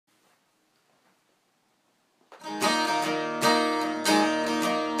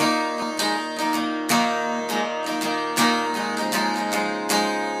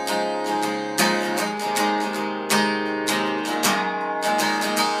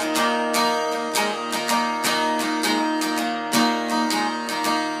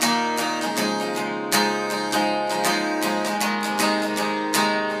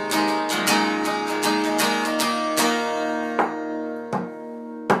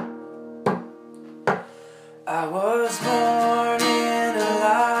I was born in a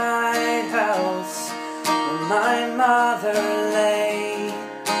lighthouse where my mother lay.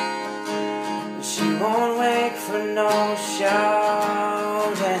 She won't wake for no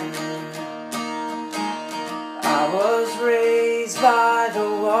shouting. I was raised by the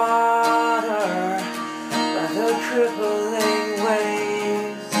water, by the crippling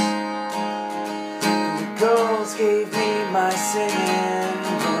waves, and the gulls gave me my singing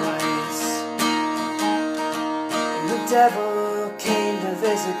voice. And the devil came to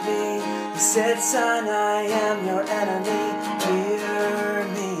visit me. He said, "Son, I am your enemy, fear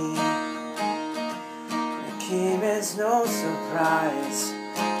me." And it came as no surprise.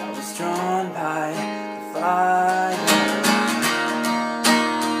 I was drawn by the fire.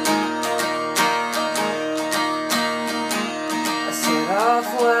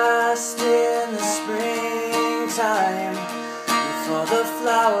 Off west in the springtime, before the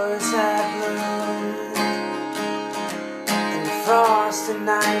flowers had bloomed, and the frost and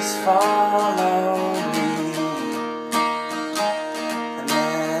ice followed me. I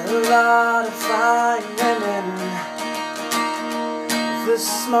met a lot of fine women with the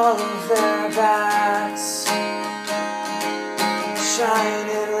small of their backs,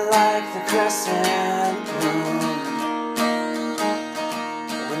 shining like the crescent moon.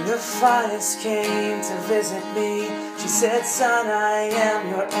 The finest came to visit me. She said, "Son, I am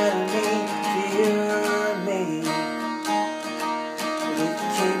your enemy, fear me." But it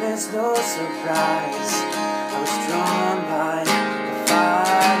came as no surprise. I was drawn by the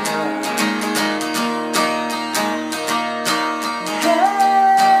fire.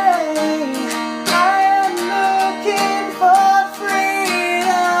 Hey, I am looking for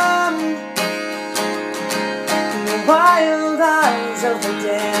freedom in the wild eyes of the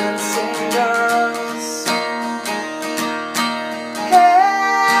dancing girls.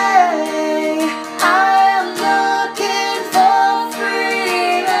 Hey, I am looking for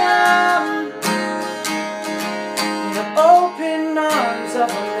freedom in the open arms of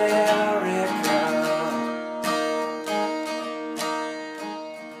America.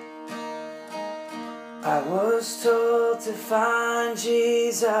 I was told to find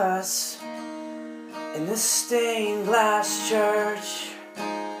Jesus in the stained glass church,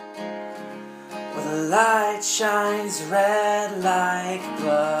 where the light shines red like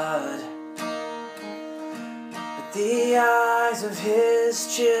blood. But the eyes of his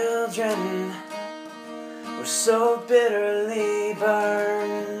children were so bitterly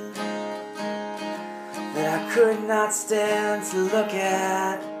burned that I could not stand to look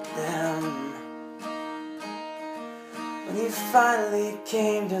at them. When he finally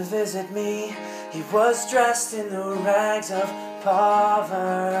came to visit me, he was dressed in the rags of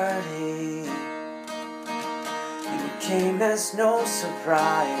poverty. And it came as no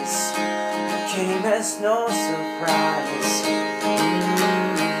surprise. It came as no surprise.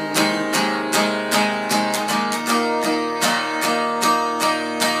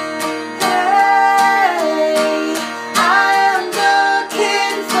 Hey, I am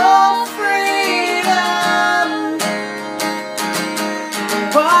looking for freedom in the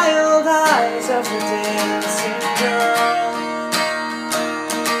wild eyes of the dancing girl.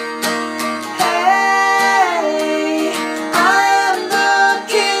 Hey, I am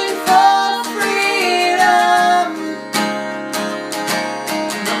looking for freedom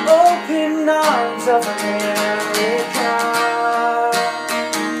in the open arms of America.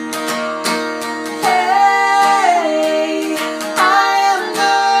 Hey, I am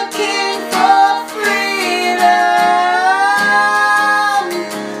looking for freedom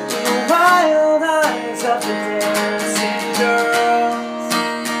in the wild eyes of the dancing girls.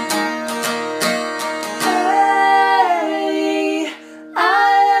 Hey, I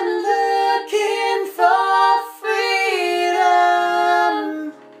am looking for freedom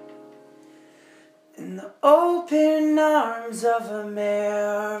in the open arms of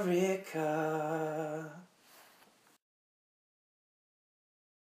America.